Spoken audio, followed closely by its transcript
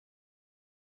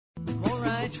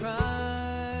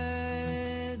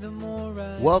try, the more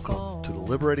I Welcome fall. to The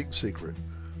Liberating Secret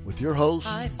with your host,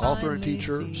 author and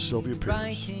teacher, Sylvia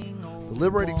Pierce. The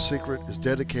Liberating Secret is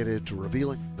dedicated to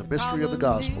revealing the mystery of the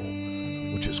gospel,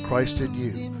 which is Christ in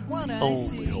you, the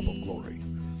only hope of glory.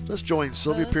 Let's join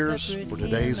Sylvia Pierce for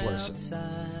today's lesson.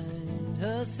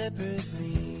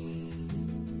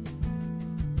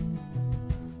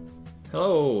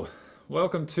 Hello,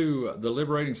 welcome to The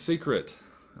Liberating Secret.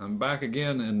 I'm back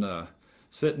again and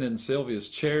sitting in Sylvia's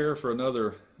chair for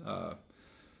another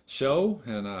show,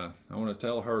 and I want to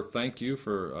tell her thank you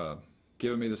for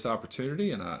giving me this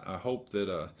opportunity, and I hope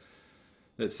that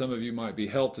that some of you might be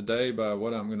helped today by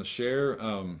what I'm going to share.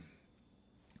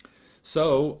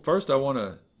 So first I want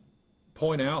to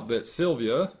point out that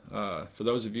Sylvia, for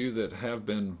those of you that have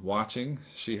been watching,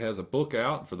 she has a book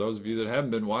out. For those of you that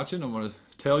haven't been watching, I'm going to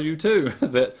tell you too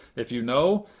that if you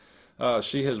know,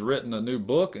 she has written a new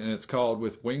book, and it's called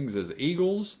With Wings as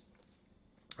Eagles.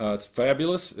 It's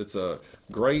fabulous. It's a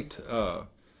great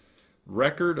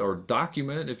record or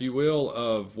document, if you will,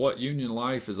 of what union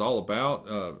life is all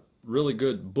about. Really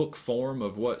good book form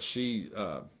of what she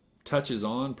touches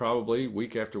on, probably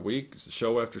week after week,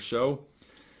 show after show.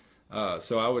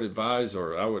 So I would advise,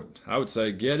 or I would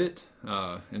say, get it.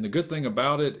 And the good thing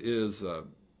about it is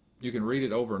you can read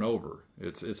it over and over.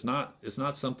 It's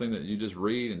not something that you just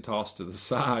read and toss to the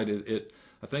side.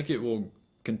 I think it will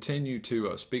continue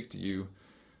to speak to you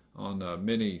on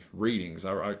many readings.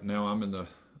 Right now I'm in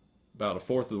about a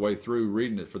fourth of the way through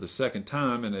reading it for the second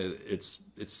time, and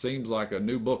it seems like a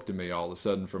new book to me all of a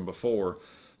sudden from before.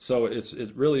 So it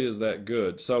really is that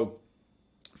good. So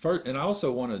first, and I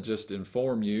also want to just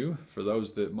inform you, for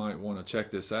those that might want to check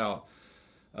this out,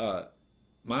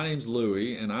 my name's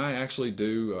Louie, and I actually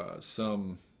do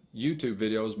some YouTube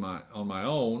videos on my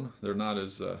own. They're not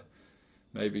as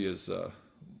maybe as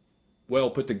well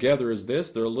put together as this.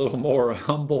 They're a little more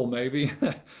humble maybe.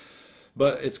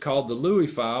 But it's called the Louie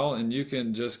File, and you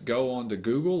can just go on to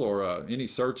Google or any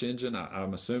search engine.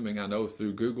 I'm assuming, I know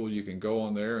through Google you can go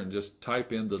on there and just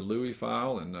type in the Louie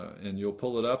File, and you'll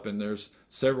pull it up, and there's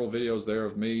several videos there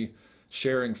of me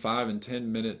sharing 5 and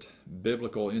 10 minute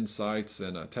biblical insights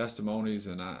and testimonies,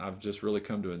 and I've just really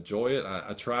come to enjoy it.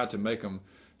 I try to make them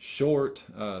short.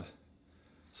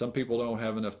 Some people don't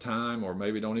have enough time, or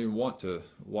maybe don't even want to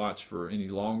watch for any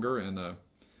longer, and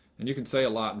you can say a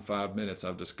lot in 5 minutes,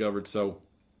 I've discovered. So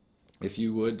if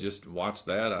you would just watch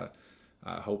that,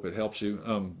 I hope it helps you.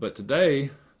 But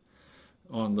today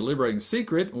on The Liberating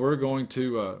Secret, we're going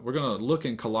to look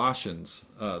in Colossians,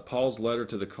 Paul's letter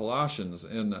to the Colossians,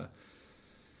 and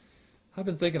I've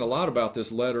been thinking a lot about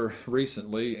this letter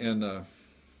recently, and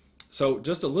so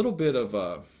just a little bit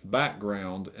of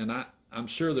background, and I'm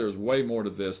sure there's way more to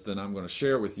this than I'm going to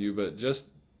share with you, but just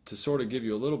to sort of give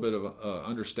you a little bit of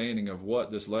understanding of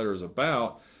what this letter is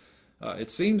about,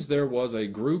 it seems there was a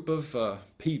group of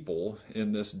people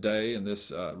in this day, in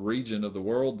this region of the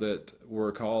world, that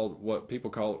were called, what people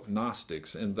call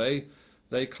Gnostics, and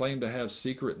they claim to have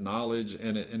secret knowledge,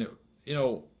 and it you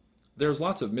know, there's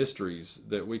lots of mysteries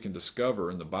that we can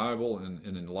discover in the Bible and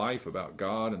in life about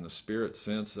God and the spirit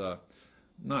sense.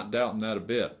 Not doubting that a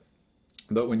bit.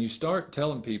 But when you start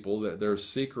telling people that there's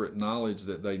secret knowledge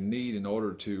that they need in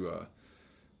order to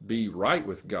be right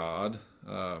with God,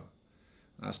 I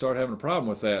start having a problem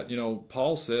with that. You know,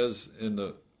 Paul says in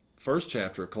the first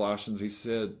chapter of Colossians, he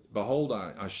said, "Behold,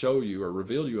 I show you or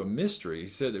reveal you a mystery." He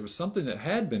said it was something that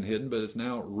had been hidden, but it's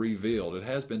now revealed. It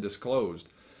has been disclosed.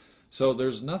 So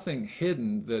there's nothing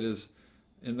hidden that is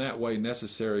in that way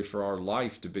necessary for our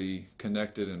life to be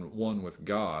connected and one with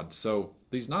God. So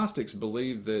these Gnostics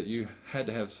believed that you had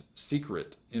to have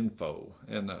secret info.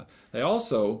 And they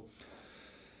also,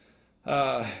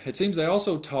 it seems they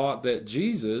also taught that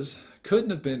Jesus couldn't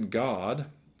have been God.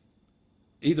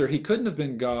 Either he couldn't have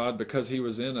been God because he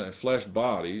was in a flesh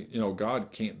body. You know,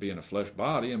 God can't be in a flesh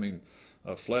body. I mean,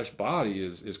 a flesh body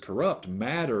is corrupt.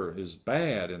 Matter is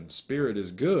bad and spirit is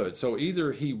good. So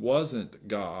either he wasn't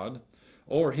God,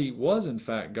 or he was in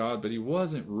fact God, but he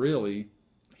wasn't really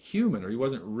human, or he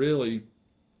wasn't really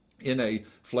in a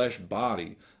flesh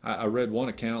body. I read one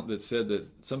account that said that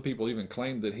some people even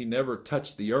claimed that he never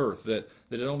touched the earth, that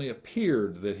it only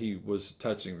appeared that he was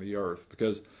touching the earth,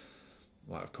 because,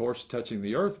 well, of course, touching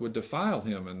the earth would defile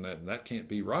him, and that can't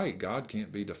be right. God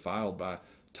can't be defiled by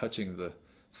touching the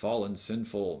fallen,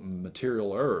 sinful,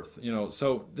 material earth. You know,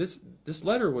 so this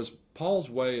letter was Paul's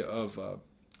way of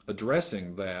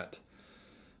addressing that.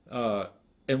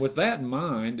 And with that in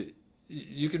mind,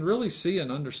 you can really see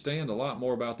and understand a lot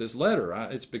more about this letter.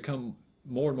 It's become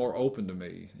more and more open to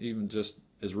me, even just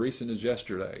as recent as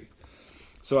yesterday.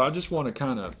 So I just want to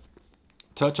kind of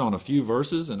touch on a few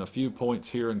verses and a few points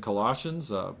here in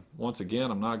Colossians. Once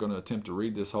again, I'm not going to attempt to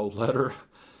read this whole letter.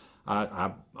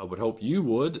 I would hope you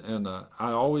would, and I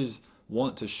always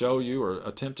want to show you or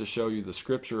attempt to show you the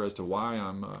scripture as to why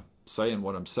I'm saying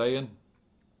what I'm saying.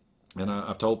 And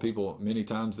I've told people many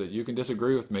times that you can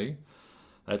disagree with me.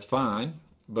 That's fine,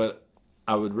 but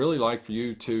I would really like for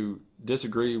you to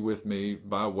disagree with me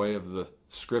by way of the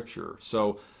scripture.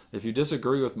 So if you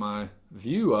disagree with my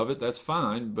view of it, that's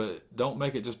fine, but don't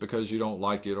make it just because you don't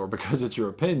like it or because it's your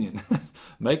opinion.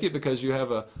 Make it because you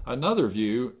have another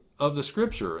view of the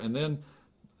scripture, and then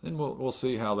we'll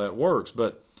see how that works.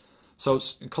 But so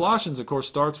Colossians, of course,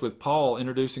 starts with Paul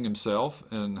introducing himself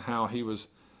and how he was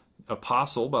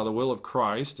apostle by the will of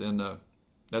Christ, and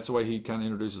that's the way he kind of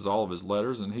introduces all of his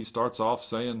letters. And he starts off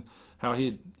saying how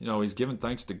he's given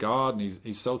thanks to God, and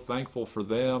he's so thankful for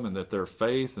them, and that their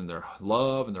faith and their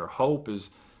love and their hope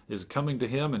is coming to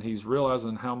him, and he's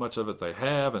realizing how much of it they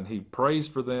have, and he prays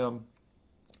for them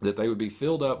that they would be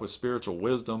filled up with spiritual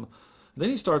wisdom. Then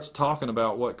he starts talking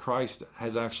about what Christ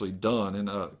has actually done. In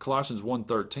Colossians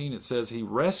 1:13, it says he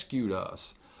rescued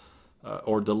us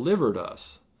or delivered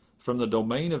us from the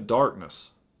domain of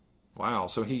darkness. Wow,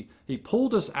 so he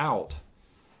pulled us out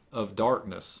of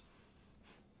darkness,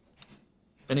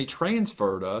 and he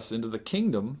transferred us into the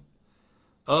kingdom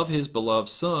of his beloved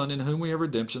Son, in whom we have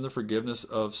redemption, the forgiveness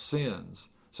of sins.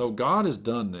 So God has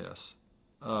done this.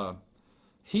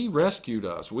 He rescued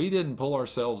us. We didn't pull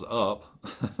ourselves up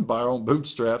by our own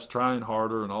bootstraps, trying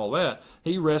harder and all that.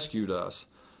 He rescued us,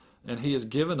 and he has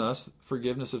given us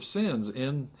forgiveness of sins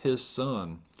in his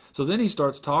Son. So then he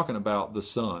starts talking about the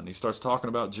Son. He starts talking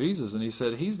about Jesus, and he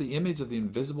said he's the image of the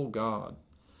invisible God,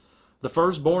 the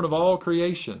firstborn of all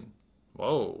creation.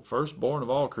 Whoa, firstborn of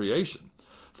all creation.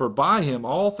 For by him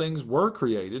all things were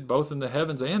created, both in the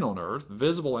heavens and on earth,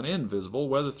 visible and invisible,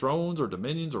 whether thrones or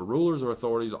dominions or rulers or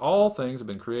authorities. All things have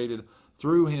been created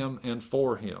through him and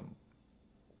for him.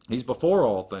 He's before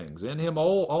all things. In him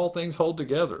all things hold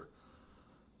together.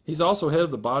 He's also head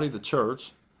of the body of the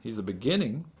church. He's the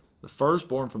beginning, the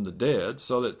firstborn from the dead,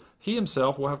 so that he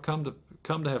himself will have come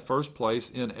to have first place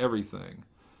in everything.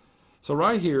 So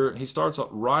right here, he starts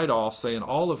right off saying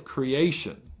all of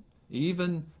creation,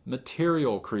 even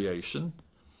material creation,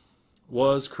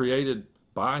 was created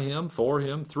by him, for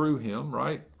him, through him,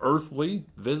 right? Earthly,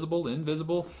 visible,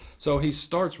 invisible. So he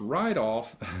starts right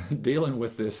off dealing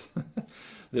with this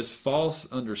this false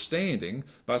understanding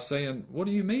by saying, what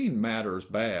do you mean matter's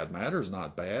bad? Matter's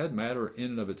not bad. Matter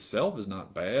in and of itself is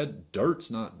not bad. Dirt's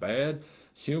not bad.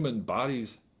 Human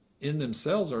bodies in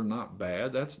themselves are not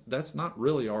bad. That's not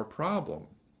really our problem.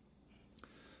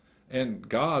 And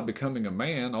God becoming a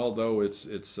man, although it's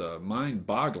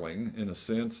mind-boggling in a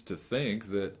sense to think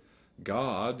that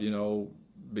God,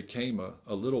 became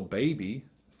a little baby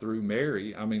through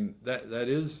Mary. I mean,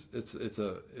 it's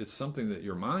something that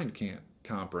your mind can't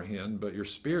comprehend, but your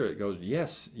spirit goes,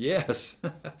 yes, yes.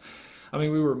 I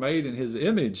mean, we were made in his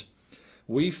image.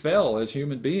 We fell as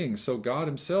human beings, so God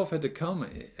himself had to come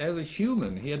as a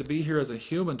human. He had to be here as a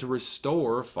human to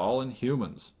restore fallen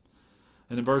humans.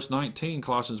 And in verse 19,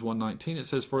 Colossians 1:19, it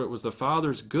says, for it was the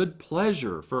Father's good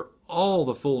pleasure for all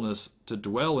the fullness to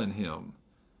dwell in him.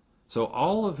 So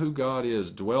all of who God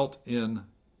is dwelt in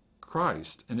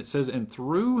Christ. And it says, and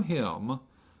through him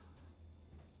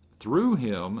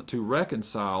to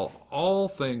reconcile all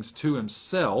things to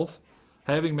himself,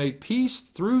 having made peace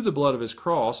through the blood of his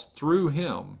cross, through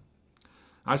him.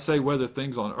 I say whether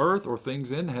things on earth or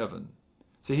things in heaven.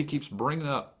 See, he keeps bringing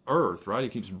up earth, right? He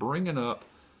keeps bringing up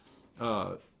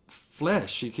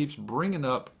flesh. He keeps bringing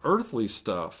up earthly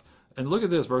stuff. And look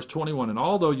at this, verse 21. And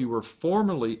although you were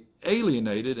formerly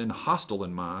alienated and hostile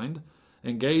in mind,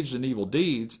 engaged in evil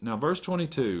deeds. Now, verse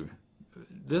 22.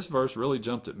 This verse really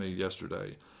jumped at me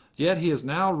yesterday. Yet he has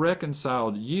now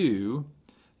reconciled you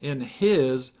in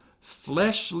his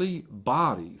fleshly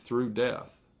body through death,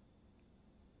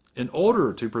 in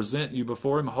order to present you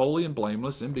before him holy and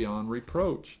blameless and beyond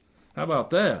reproach. How about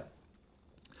that?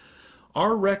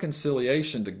 Our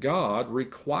reconciliation to God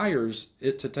requires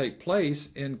it to take place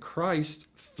in Christ's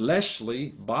fleshly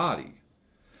body.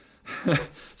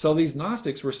 So these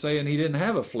Gnostics were saying he didn't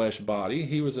have a flesh body.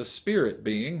 He was a spirit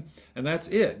being, and that's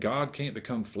it. God can't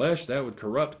become flesh. That would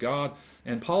corrupt God.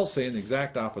 And Paul's saying the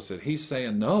exact opposite. He's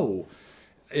saying, no,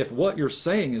 if what you're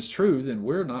saying is true, then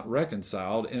we're not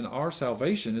reconciled, and our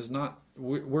salvation is not,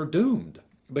 we're doomed,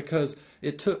 because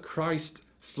it took Christ's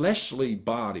fleshly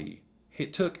body.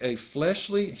 It took a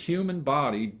fleshly human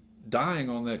body dying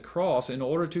on that cross in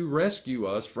order to rescue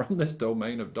us from this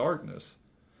domain of darkness.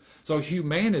 So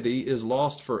humanity is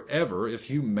lost forever if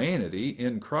humanity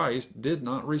in Christ did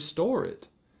not restore it.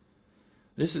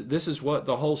 This is what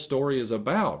the whole story is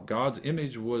about. God's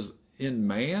image was in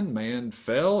man. Man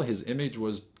fell. His image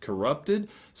was corrupted.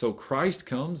 So Christ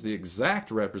comes, the exact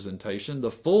representation,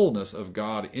 the fullness of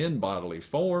God in bodily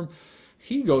form.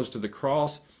 He goes to the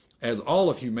cross as all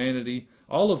of humanity,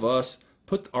 all of us,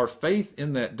 put our faith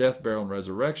in that death, burial, and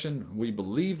resurrection. We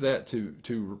believe that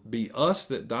to be us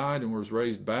that died and was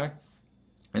raised back.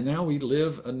 And now we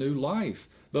live a new life,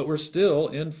 but we're still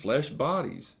in flesh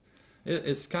bodies.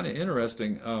 It's kind of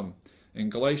interesting. In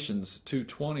Galatians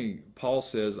 2:20, Paul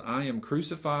says, I am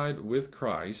crucified with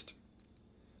Christ.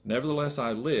 Nevertheless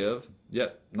I live,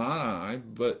 yet not I,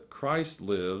 but Christ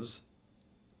lives.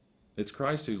 It's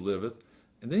Christ who liveth.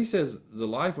 And then he says, the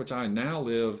life which I now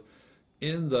live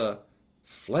in the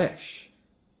flesh,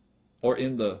 or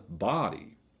in the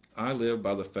body, I live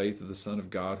by the faith of the Son of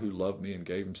God who loved me and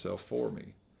gave himself for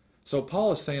me. So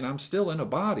Paul is saying, I'm still in a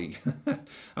body.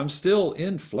 I'm still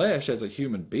in flesh as a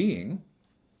human being.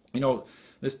 You know,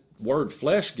 this word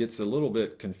flesh gets a little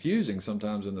bit confusing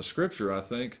sometimes in the scripture, I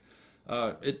think.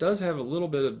 It does have a little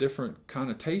bit of different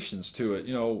connotations to it.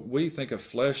 You know, we think of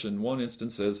flesh in one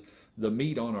instance as the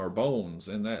meat on our bones,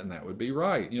 and that would be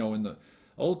right. You know, in the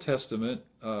Old Testament,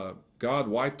 God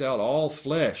wiped out all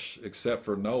flesh except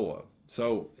for Noah.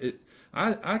 So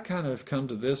I kind of come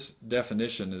to this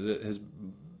definition that has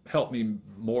helped me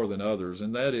more than others,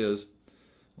 and that is,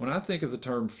 when I think of the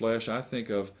term flesh, I think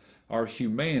of our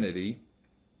humanity,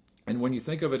 and when you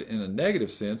think of it in a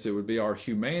negative sense, it would be our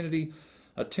humanity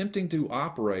attempting to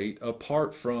operate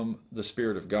apart from the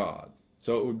Spirit of God.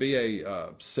 So it would be a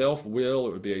self-will,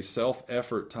 it would be a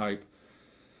self-effort type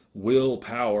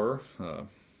willpower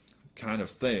kind of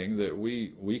thing, that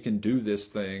we can do this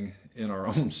thing in our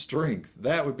own strength.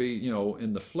 That would be, you know,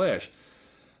 in the flesh.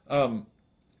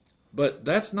 But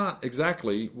that's not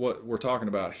exactly what we're talking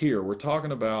about here. We're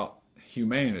talking about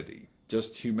humanity,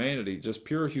 just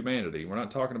pure humanity. We're not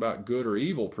talking about good or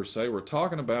evil per se. We're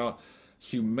talking about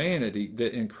humanity,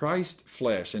 that in Christ's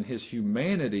flesh and his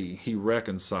humanity, he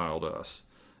reconciled us.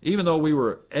 Even though we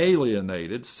were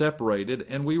alienated, separated,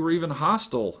 and we were even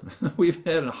hostile. We've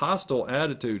had a hostile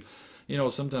attitude. You know,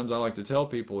 sometimes I like to tell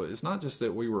people, it's not just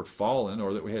that we were fallen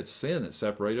or that we had sin that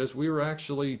separated us. We were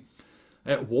actually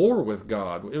at war with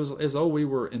God. It was as though we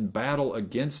were in battle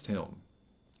against him.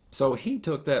 So he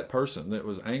took that person that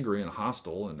was angry and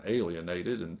hostile and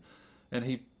alienated, and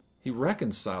he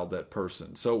reconciled that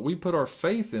person. So we put our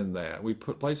faith in that. We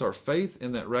place our faith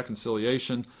in that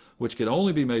reconciliation, which could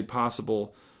only be made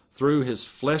possible through his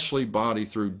fleshly body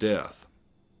through death.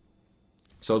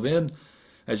 So then,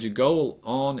 as you go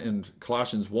on in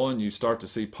Colossians 1, you start to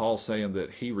see Paul saying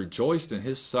that he rejoiced in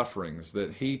his sufferings,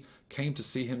 that he came to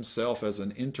see himself as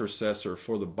an intercessor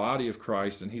for the body of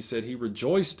Christ, and he said he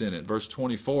rejoiced in it. Verse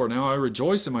 24, now I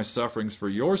rejoice in my sufferings for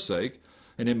your sake,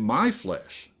 and in my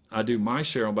flesh I do my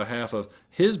share on behalf of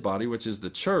his body, which is the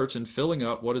church, in filling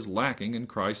up what is lacking in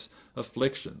Christ's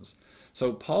afflictions.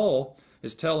 So Paul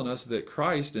is telling us that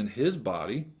Christ in his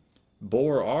body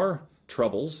bore our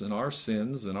troubles and our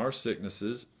sins and our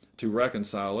sicknesses to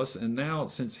reconcile us. And now,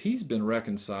 since he's been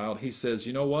reconciled, he says,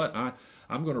 you know what?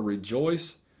 I'm going to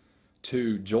rejoice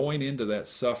to join into that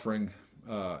suffering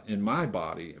in my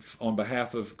body on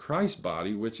behalf of Christ's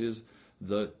body, which is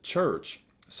the church.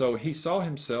 So he saw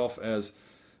himself as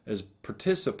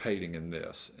participating in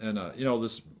this. And, you know,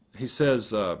 this, he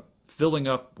says, filling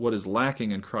up what is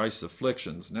lacking in Christ's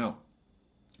afflictions. Now,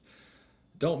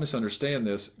 don't misunderstand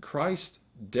this. Christ's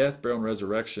death, burial, and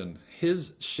resurrection,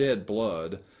 his shed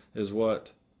blood is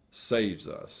what saves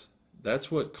us.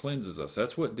 That's what cleanses us.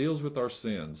 That's what deals with our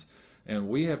sins. And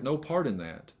we have no part in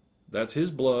that. That's his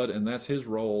blood, and that's his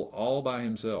role all by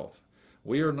himself.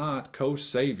 We are not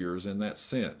co-saviors in that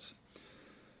sense.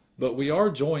 But we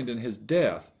are joined in his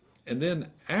death. And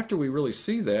then after we really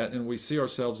see that, and we see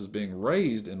ourselves as being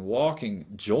raised and walking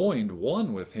joined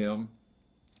one with him,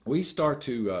 we start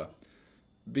to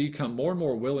become more and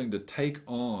more willing to take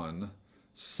on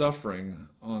suffering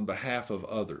on behalf of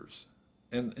others.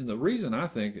 And the reason, I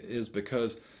think, is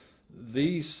because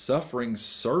the suffering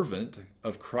servant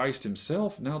of Christ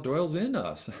himself now dwells in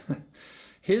us.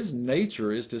 His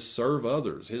nature is to serve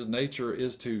others. His nature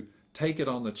is to take it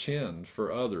on the chin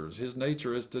for others. His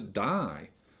nature is to die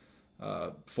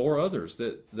for others,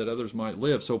 that others might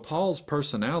live. So Paul's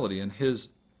personality and his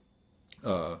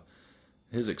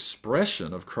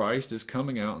expression of Christ is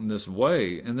coming out in this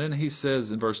way. And then he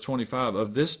says in verse 25,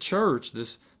 of this church,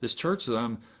 this church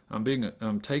that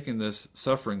I'm taking this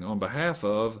suffering on behalf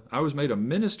of, I was made a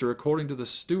minister according to the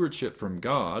stewardship from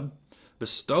God,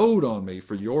 bestowed on me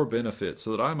for your benefit,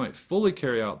 so that I might fully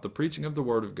carry out the preaching of the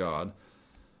word of God.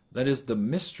 That is the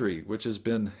mystery which has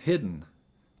been hidden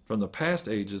from the past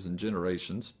ages and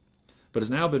generations, but has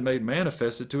now been made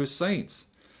manifested to his saints.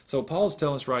 So Paul's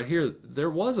telling us right here, there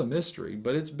was a mystery,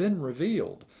 but it's been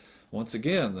revealed. Once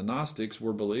again, the Gnostics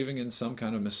were believing in some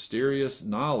kind of mysterious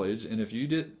knowledge, and if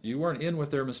you weren't in with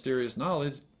their mysterious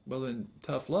knowledge, well then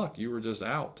tough luck, you were just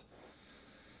out.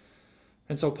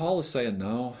 And so Paul is saying,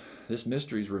 no, this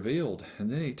mystery is revealed. And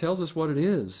then he tells us what it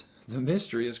is. The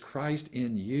mystery is Christ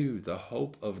in you, the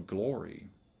hope of glory.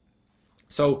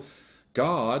 So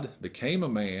God became a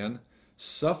man,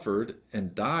 suffered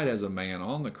and died as a man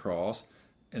on the cross,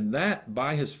 and that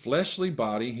by his fleshly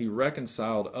body he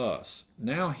reconciled us.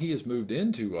 Now he has moved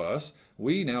into us.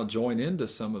 We now join into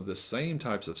some of the same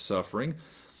types of suffering,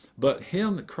 but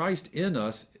him, Christ in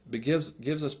us,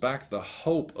 gives us back the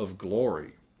hope of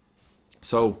glory.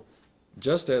 So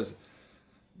just as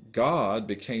God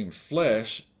became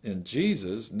flesh in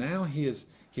Jesus, now he is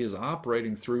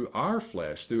operating through our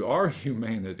flesh, through our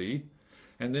humanity,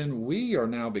 and then we are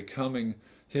now becoming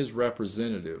his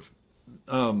representative.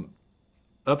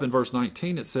 Up in verse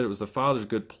 19, it said it was the Father's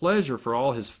good pleasure for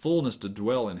all his fullness to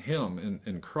dwell in him,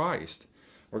 in Christ.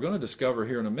 We're going to discover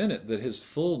here in a minute that his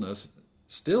fullness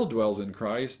still dwells in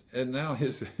Christ, and now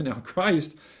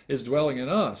Christ is dwelling in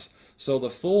us. So the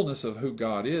fullness of who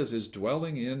God is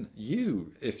dwelling in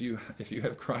you if you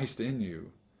have Christ in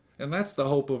you. And that's the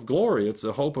hope of glory. It's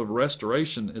a hope of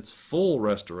restoration. It's full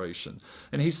restoration.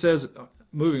 And he says,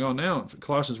 moving on now,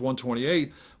 Colossians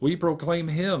 1:28, we proclaim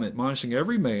him, admonishing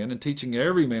every man and teaching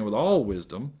every man with all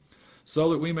wisdom, so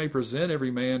that we may present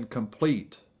every man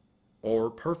complete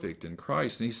or perfect in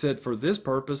Christ. And he said, for this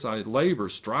purpose I labor,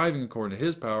 striving according to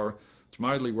his power, which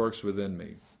mightily works within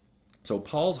me. So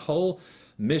Paul's whole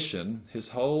mission, his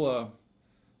whole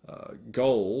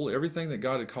goal, everything that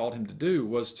God had called him to do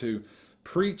was to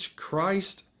preach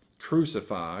Christ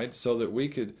crucified so that we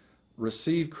could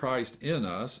receive Christ in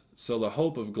us, so the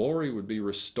hope of glory would be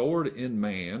restored in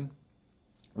man.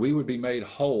 We would be made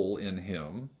whole in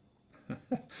him,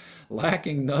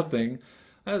 lacking nothing.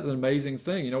 That's an amazing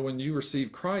thing. You know, when you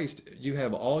receive Christ, you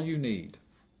have all you need.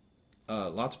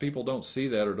 Lots of people don't see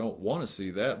that or don't want to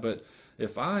see that, but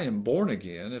if I am born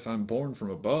again, if I'm born from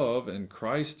above and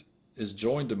Christ is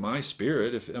joined to my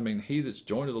spirit, he that's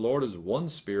joined to the Lord is one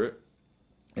spirit,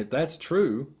 if that's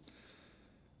true,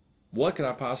 what could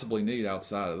I possibly need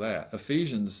outside of that?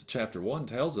 Ephesians chapter 1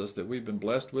 tells us that we've been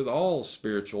blessed with all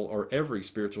spiritual or every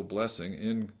spiritual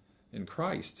blessing in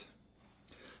Christ.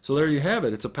 So there you have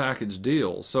it. It's a package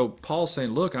deal. So Paul's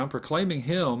saying, look, I'm proclaiming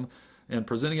him and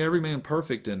presenting every man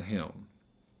perfect in him.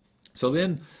 So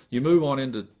then you move on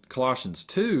into Colossians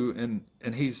 2,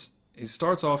 and he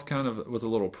starts off kind of with a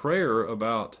little prayer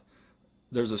about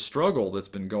there's a struggle that's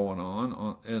been going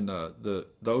on and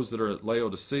those that are at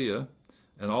Laodicea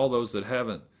and all those that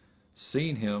haven't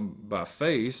seen him by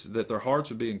face, that their hearts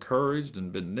would be encouraged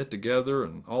and been knit together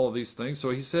and all of these things. So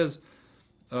he says,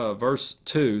 verse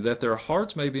 2, that their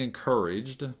hearts may be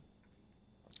encouraged,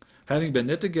 having been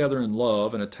knit together in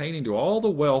love and attaining to all the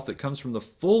wealth that comes from the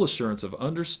full assurance of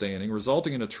understanding,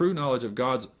 resulting in a true knowledge of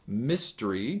God's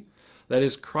mystery, that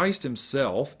is Christ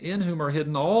himself, in whom are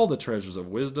hidden all the treasures of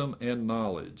wisdom and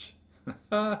knowledge.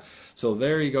 So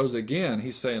there he goes again.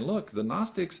 He's saying, look, the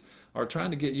Gnostics are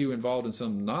trying to get you involved in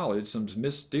some knowledge, some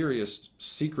mysterious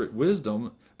secret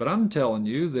wisdom, but I'm telling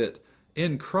you that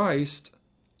in Christ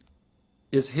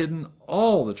is hidden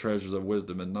all the treasures of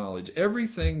wisdom and knowledge.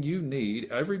 Everything you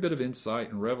need, every bit of insight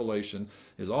and revelation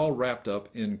is all wrapped up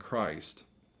in Christ.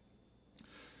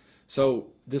 So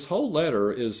this whole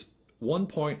letter is one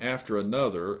point after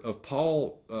another of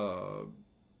Paul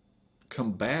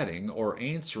combating or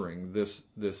answering this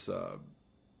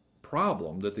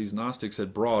problem that these Gnostics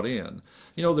had brought in.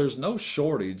 You know, there's no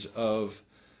shortage of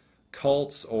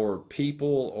cults or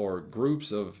people or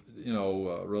groups of,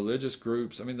 religious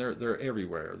groups. I mean, they're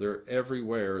everywhere. They're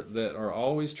everywhere that are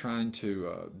always trying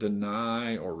to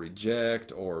deny or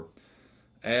reject or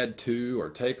add to or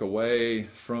take away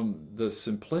from the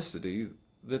simplicity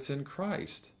that's in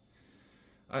Christ.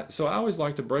 So I always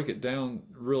like to break it down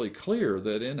really clear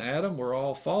that in Adam we're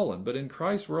all fallen, but in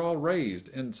Christ we're all raised.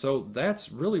 And so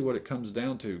that's really what it comes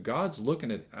down to. God's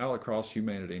looking at all across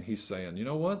humanity and he's saying, you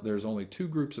know what? There's only two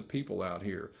groups of people out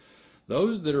here.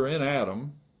 Those that are in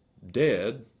Adam,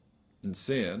 dead in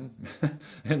sin,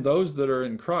 and those that are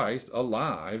in Christ,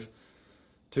 alive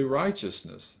to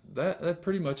righteousness. That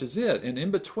pretty much is it. And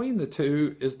in between the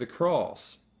two is the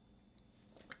cross.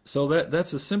 So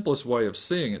that's the simplest way of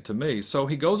seeing it to me. So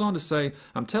he goes on to say,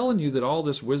 I'm telling you that all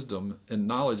this wisdom and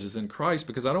knowledge is in Christ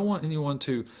because I don't want anyone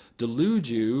to delude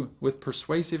you with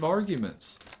persuasive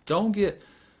arguments. Don't get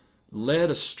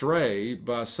led astray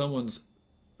by someone's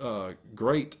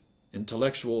great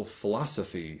intellectual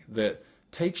philosophy that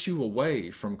takes you away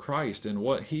from Christ and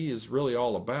what he is really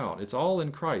all about. It's all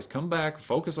in Christ. Come back,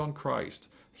 focus on Christ.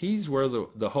 He's where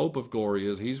the hope of glory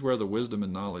is. He's where the wisdom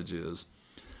and knowledge is.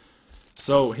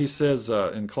 So he says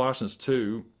in Colossians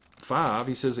 2:5,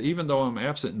 he says, even though I'm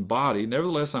absent in body,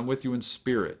 nevertheless I'm with you in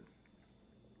spirit.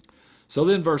 So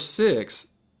then verse 6,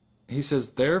 he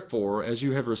says, therefore, as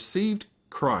you have received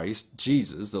Christ,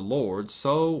 Jesus, the Lord,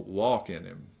 so walk in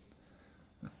him.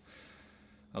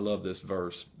 I love this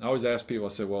verse. I always ask people, I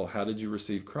say, well, how did you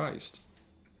receive Christ?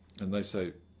 And they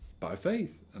say, by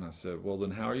faith. And I said, well,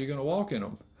 then how are you going to walk in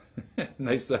him? And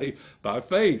they say, by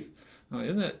faith.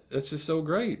 That's just so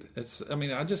great.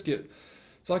 I just get,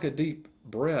 it's like a deep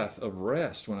breath of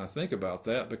rest when I think about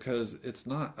that, because it's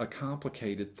not a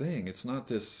complicated thing. It's not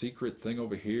this secret thing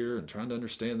over here and trying to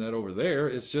understand that over there.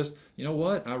 It's just, you know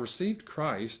what? I received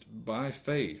Christ by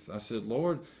faith. I said,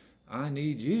 Lord, I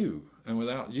need you, and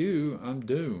without you, I'm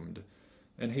doomed.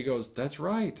 And he goes, that's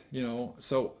right.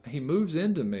 So he moves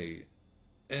into me,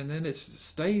 and then it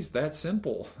stays that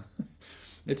simple.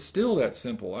 It's still that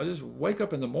simple. I just wake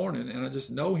up in the morning and I just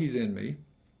know he's in me.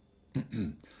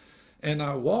 And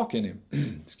I walk in him.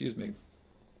 Excuse me.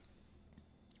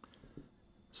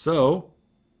 So,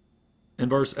 in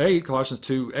verse 8, Colossians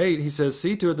 2:8, he says,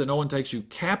 see to it that no one takes you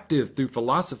captive through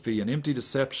philosophy and empty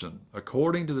deception,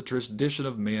 according to the tradition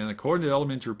of men, according to the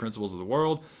elementary principles of the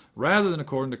world, rather than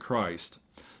according to Christ.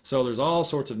 So there's all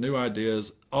sorts of new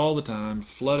ideas all the time,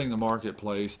 flooding the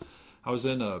marketplace. I was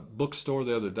in a bookstore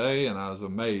the other day, and I was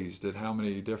amazed at how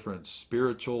many different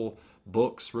spiritual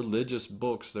books, religious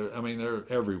books, they're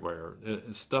everywhere.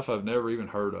 It's stuff I've never even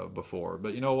heard of before.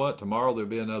 But you know what? Tomorrow there'll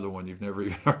be another one you've never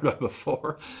even heard of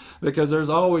before, because there's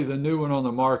always a new one on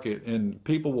the market, and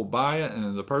people will buy it,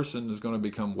 and the person is going to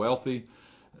become wealthy,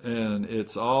 and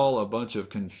it's all a bunch of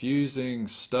confusing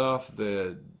stuff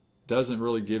that doesn't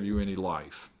really give you any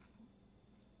life.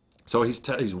 So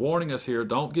he's warning us here,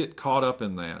 don't get caught up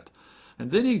in that. And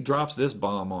then he drops this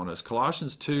bomb on us.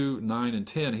 Colossians 2:9 and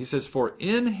 10. He says, for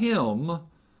in him,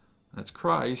 that's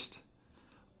Christ,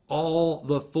 all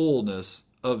the fullness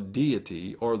of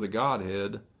deity, or the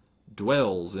Godhead,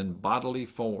 dwells in bodily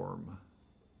form.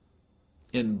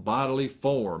 In bodily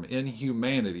form, in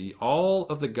humanity. All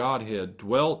of the Godhead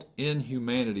dwelt in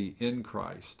humanity in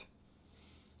Christ.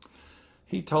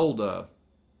 He told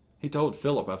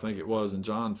Philip, I think it was, in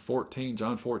John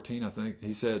 14, I think,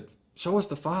 he said, show us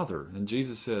the Father. And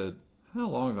Jesus said, how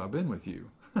long have I been with you?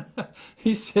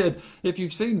 He said, if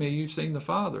you've seen me, you've seen the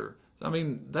Father.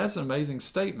 That's an amazing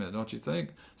statement, don't you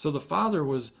think? So the Father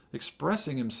was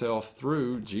expressing himself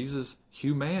through Jesus'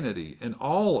 humanity, and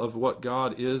all of what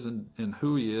God is and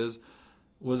who he is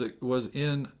was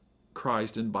in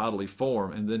Christ in bodily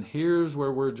form. And then here's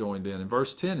where we're joined in. In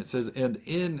verse 10 it says, and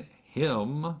in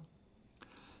him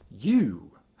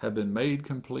you have been made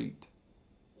complete.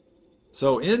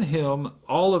 So in him,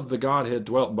 all of the Godhead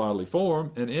dwelt in bodily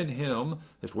form, and in him,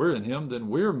 if we're in him, then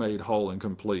we're made whole and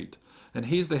complete. And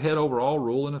he's the head over all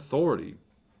rule and authority.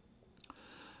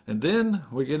 And then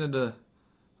we get into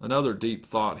another deep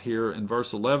thought here. In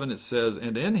verse 11 it says,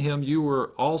 and in him you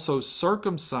were also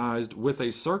circumcised with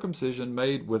a circumcision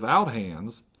made without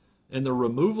hands, in the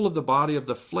removal of the body of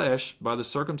the flesh by the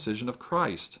circumcision of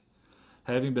Christ,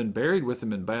 having been buried with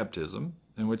him in baptism,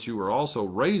 in which you were also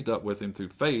raised up with him through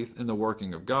faith in the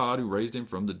working of God who raised him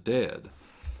from the dead.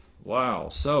 Wow.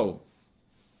 So,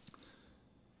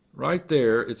 right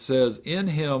there it says, in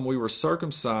him we were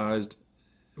circumcised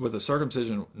with a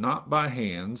circumcision not by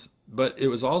hands, but it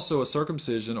was also a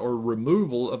circumcision or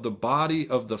removal of the body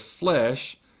of the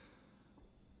flesh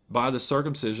by the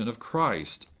circumcision of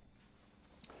Christ.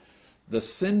 The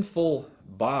sinful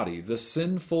body, the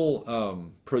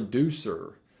sinful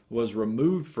producer, was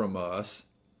removed from us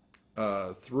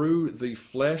through the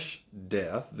flesh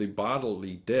death, the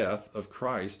bodily death of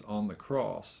Christ on the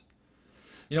cross.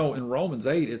 In Romans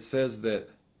 8 it says that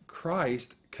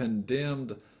Christ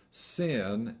condemned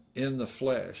sin in the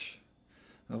flesh.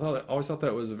 I always thought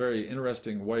that was a very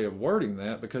interesting way of wording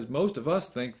that, because most of us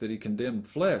think that he condemned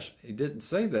flesh. He didn't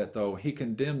say that, though. He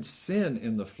condemned sin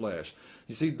in the flesh.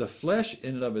 You see, the flesh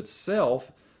in and of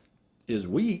itself is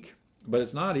weak, but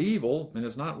it's not evil and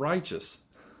it's not righteous.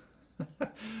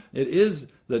 It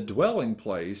is the dwelling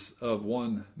place of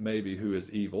one maybe who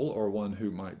is evil or one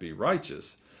who might be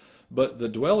righteous. But the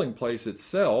dwelling place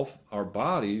itself, our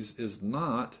bodies, is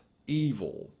not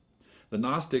evil. The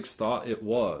Gnostics thought it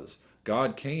was.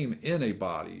 God came in a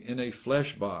body, in a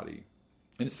flesh body.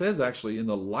 And it says actually in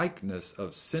the likeness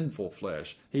of sinful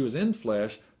flesh. He was in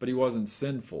flesh, but he wasn't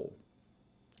sinful.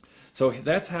 So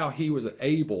that's how he was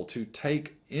able to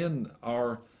take in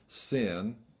our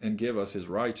sin and give us his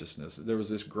righteousness. There was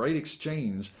this great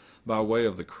exchange by way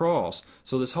of the cross.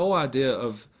 So this whole idea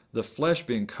of the flesh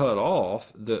being cut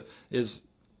off,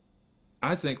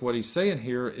 I think what he's saying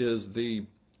here is the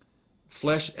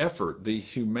flesh effort, the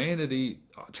humanity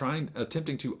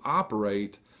attempting to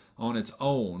operate on its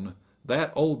own.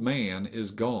 That old man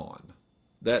is gone.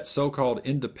 That so-called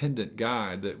independent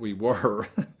guy that we were.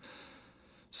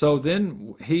 So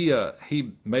then he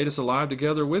made us alive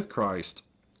together with Christ.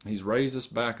 He's raised us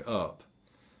back up.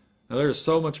 Now there's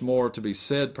so much more to be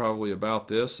said probably about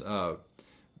this.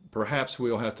 Perhaps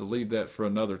we'll have to leave that for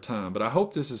another time. But I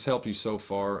hope this has helped you so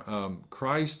far.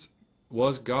 Christ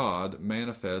was God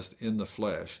manifest in the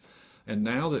flesh. And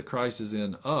now that Christ is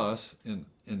in us,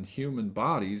 in human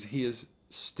bodies, he is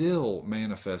still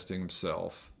manifesting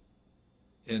himself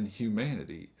in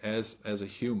humanity as a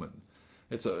human.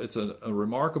 It's a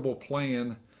remarkable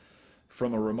plan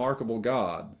from a remarkable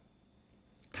God.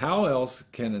 How else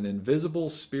can an invisible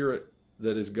spirit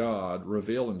that is God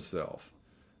reveal himself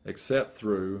except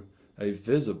through a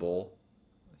visible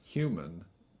human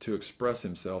to express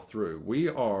himself through? We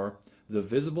are the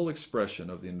visible expression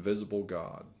of the invisible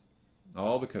God,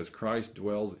 all because Christ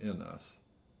dwells in us.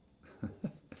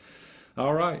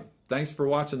 All right. Thanks for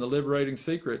watching The Liberating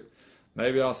Secret.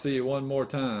 Maybe I'll see you one more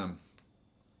time.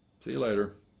 See you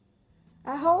later.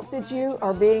 I hope that you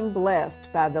are being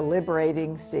blessed by The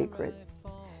Liberating Secret.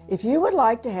 If you would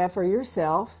like to have for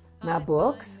yourself my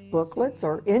books, booklets,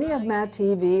 or any of my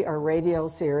TV or radio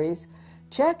series,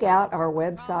 check out our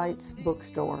website's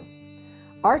bookstore.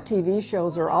 Our TV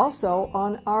shows are also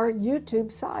on our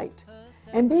YouTube site.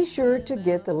 And be sure to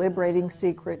get the Liberating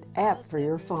Secret app for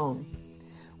your phone.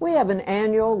 We have an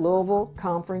annual Louisville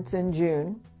conference in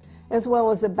June, as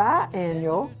well as a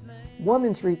biannual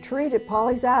Women's Retreat at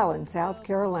Pawleys Island, South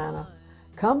Carolina.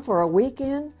 Come for a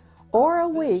weekend or a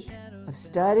week of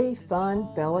study, fun,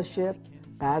 fellowship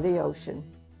by the ocean.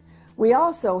 We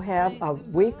also have a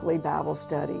weekly Bible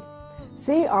study.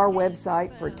 See our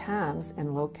website for times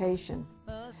and location.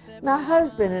 My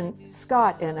husband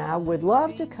Scott and I would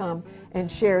love to come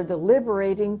and share the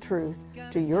liberating truth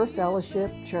to your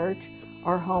fellowship, church,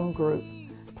 or home group.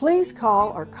 Please call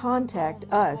or contact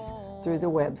us through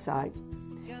the website.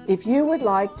 If you would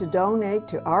like to donate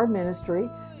to our ministry,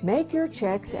 make your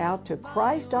checks out to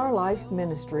Christ Our Life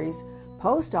Ministries,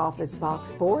 Post Office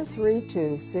Box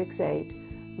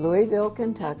 43268, Louisville,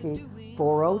 Kentucky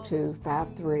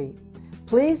 40253.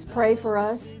 Please pray for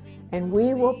us, and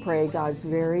we will pray God's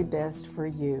very best for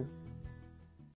you.